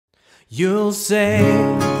You'll say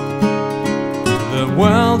the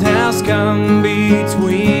world has come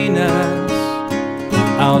between us,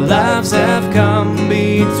 our lives have come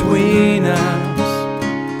between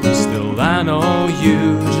us. Still I know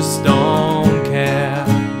you just don't care.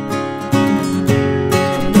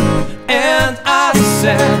 And I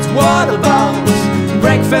said, what about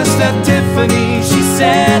breakfast at Tiffanys? She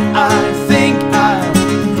said, I think I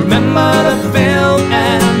remember the film,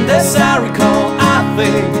 and as I recall, I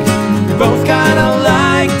think we both kinda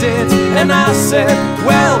liked it. And I said,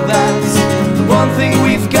 well, that's the one thing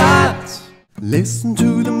we've got. Listen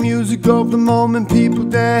to the music of the moment, people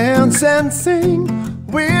dance and sing.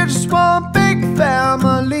 We're just one big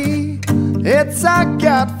family. It's our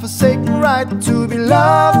God-forsaken right to be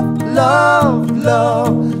loved, loved,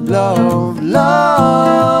 loved, loved,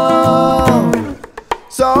 loved.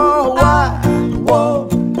 So I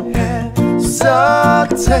won't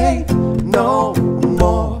hesitate no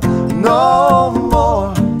more, no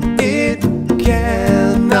more. It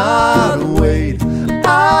cannot wait.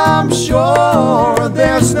 I'm sure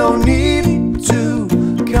there's no need to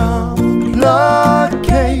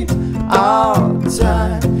complicate. Our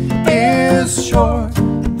time is short.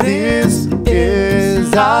 This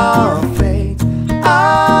is our fate.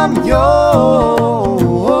 I'm yours.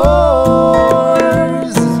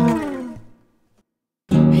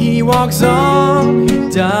 He walks on, he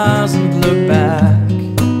doesn't look back.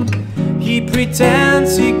 He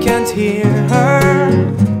pretends he can't hear her.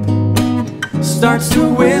 Starts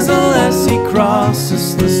to whistle as he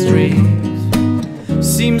crosses the street.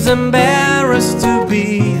 Seems embarrassed to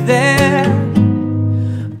be there.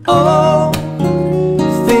 Oh,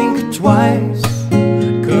 think twice,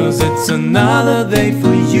 'cause it's another day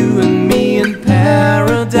for you and me in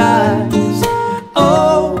paradise.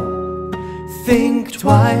 Oh, think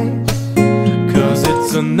twice, 'cause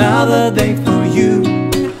it's another day for you,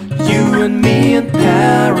 you and me in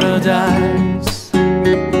paradise.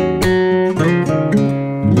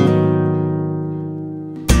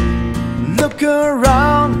 Look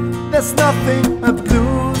around, there's nothing but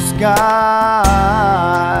blue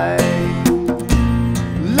sky.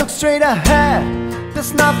 Look straight ahead,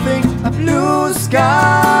 there's nothing but blue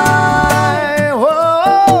sky.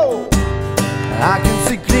 Whoa, I can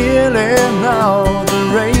see clearly now the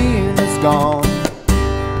rain is gone.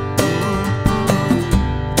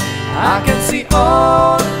 I can see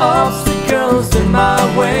all obstacles in my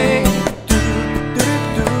way.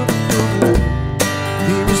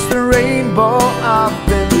 Rainbow I've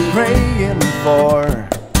been praying for.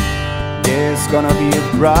 It's gonna be a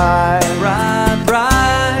bright, bright,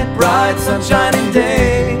 bright, bright sunshiny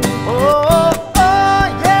day. Oh, oh,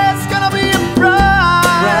 yeah, it's gonna be a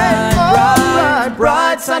bright, bright,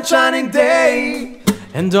 bright sunshiny day.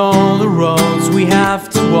 And all the roads we have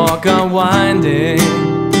to walk are winding,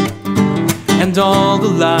 and all the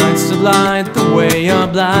lights that light the way are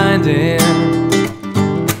blinding.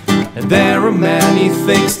 There are many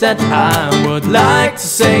things that I would like to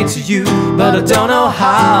say to you, but I don't know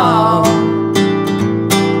how.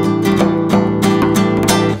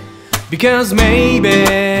 Because maybe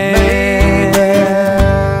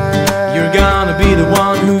you're gonna be the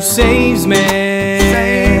one who saves me.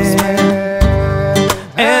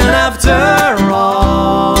 And after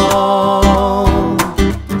all,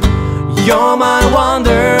 you're my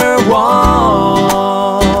Wonderwall.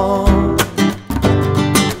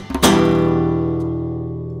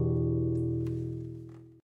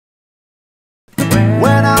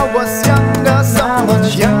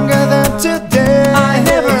 Younger than today, I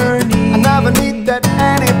never need that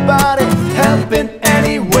anybody help in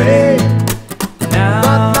any way.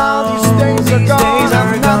 But now these days are gone,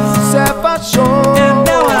 I'm not so for sure. And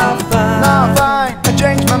now I find I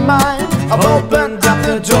changed my mind, I've opened up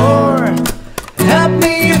the door. Help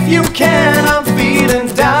me if you can, I'm feeling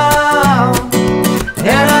down,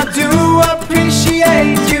 and I do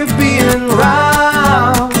appreciate you being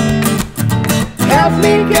around. Help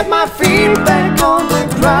me get my feet back on the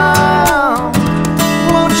ground.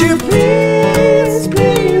 Won't you please,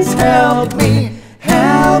 please help me,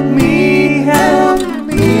 help me, help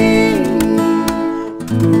me.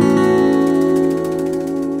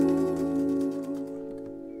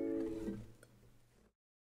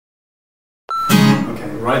 Okay,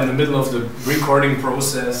 right in the middle of the recording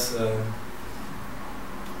process.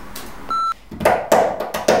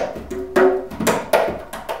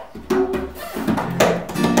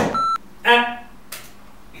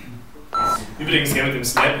 Übrigens, ja, mit dem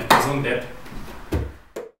Snap, ich bin so ein Depp.